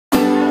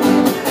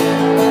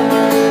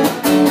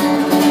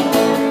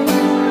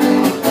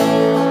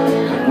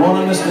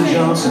Mr.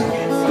 Johnson.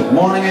 Good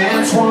morning,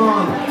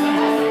 Antoine.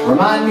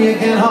 Remind me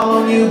again how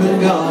long you've been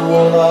gone.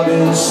 Well, I've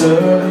been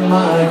serving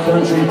my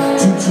country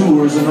 2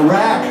 tours in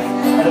Iraq,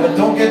 and if it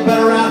don't get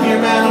better around here,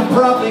 man, I'm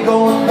probably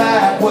going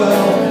back.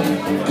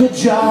 Well, good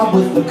job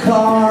with the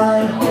car,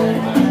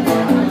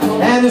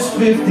 and it's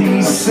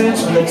 50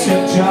 cents for the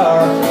tip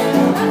jar.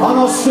 Oh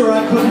no, sir,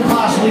 I couldn't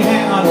possibly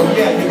hang on. Well,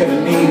 yeah, you're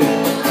gonna need it.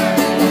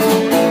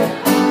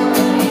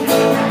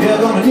 You're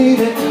gonna need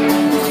it.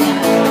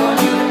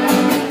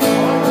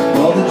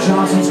 Well, the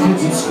Johnson's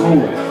kids at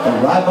school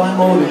arrive by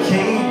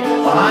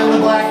motorcade behind the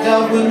blacked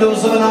out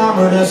windows of an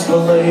armored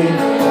Escalade.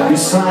 You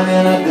sign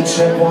in at the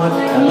checkpoint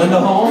and then the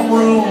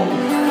homeroom.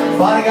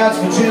 Bodyguards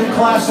for gym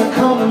class are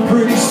coming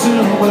pretty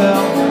soon.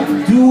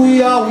 Well, do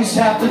we always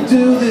have to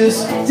do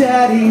this,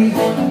 Daddy?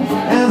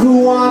 And who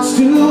wants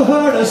to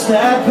hurt us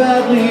that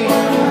badly?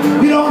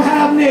 We don't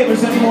have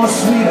neighbors anymore,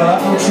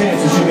 sweetheart. No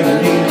chances, you're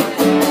gonna need it.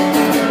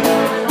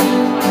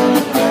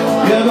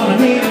 You're gonna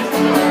need it.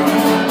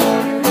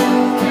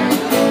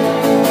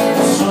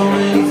 So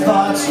many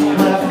thoughts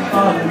left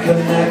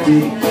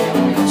unconnected,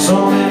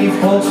 so many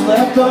folks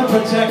left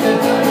unprotected.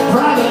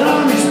 Private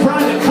armies,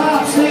 private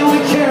cops, they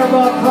only care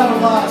about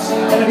private lots.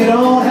 And if you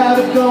don't have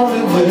it going,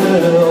 it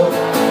will.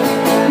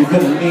 You're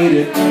gonna need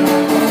it.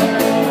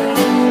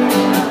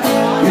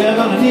 You're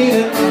gonna need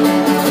it.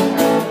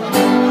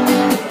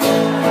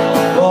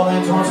 Well,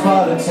 Antoine's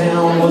part of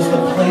town was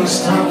the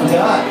place time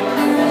forgot.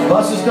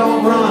 Buses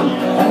don't run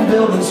and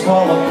buildings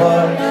fall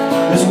apart.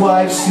 His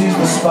wife sees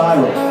the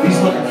spiral, he's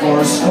looking for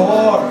a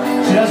score.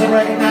 She doesn't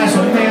recognize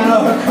her man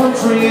or her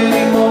country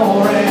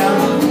anymore,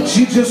 and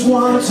she just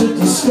wants it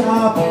to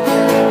stop.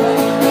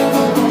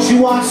 She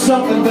wants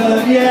something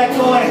better. Yeah,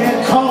 go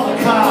ahead, call the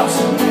cops,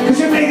 cause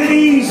you're making it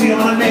easy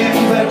on a man.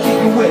 You better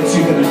keep your wits,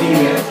 you're gonna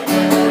need it.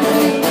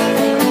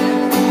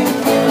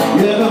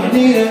 You're gonna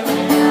need it.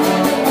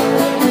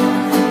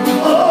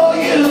 Oh,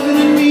 you're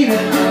gonna need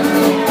it.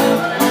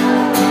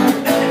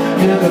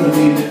 You're gonna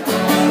need it.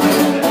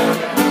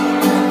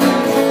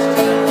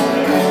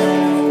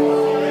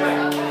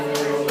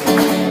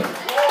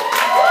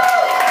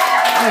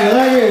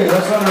 Thank you.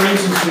 That's on the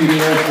recent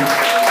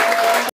CD.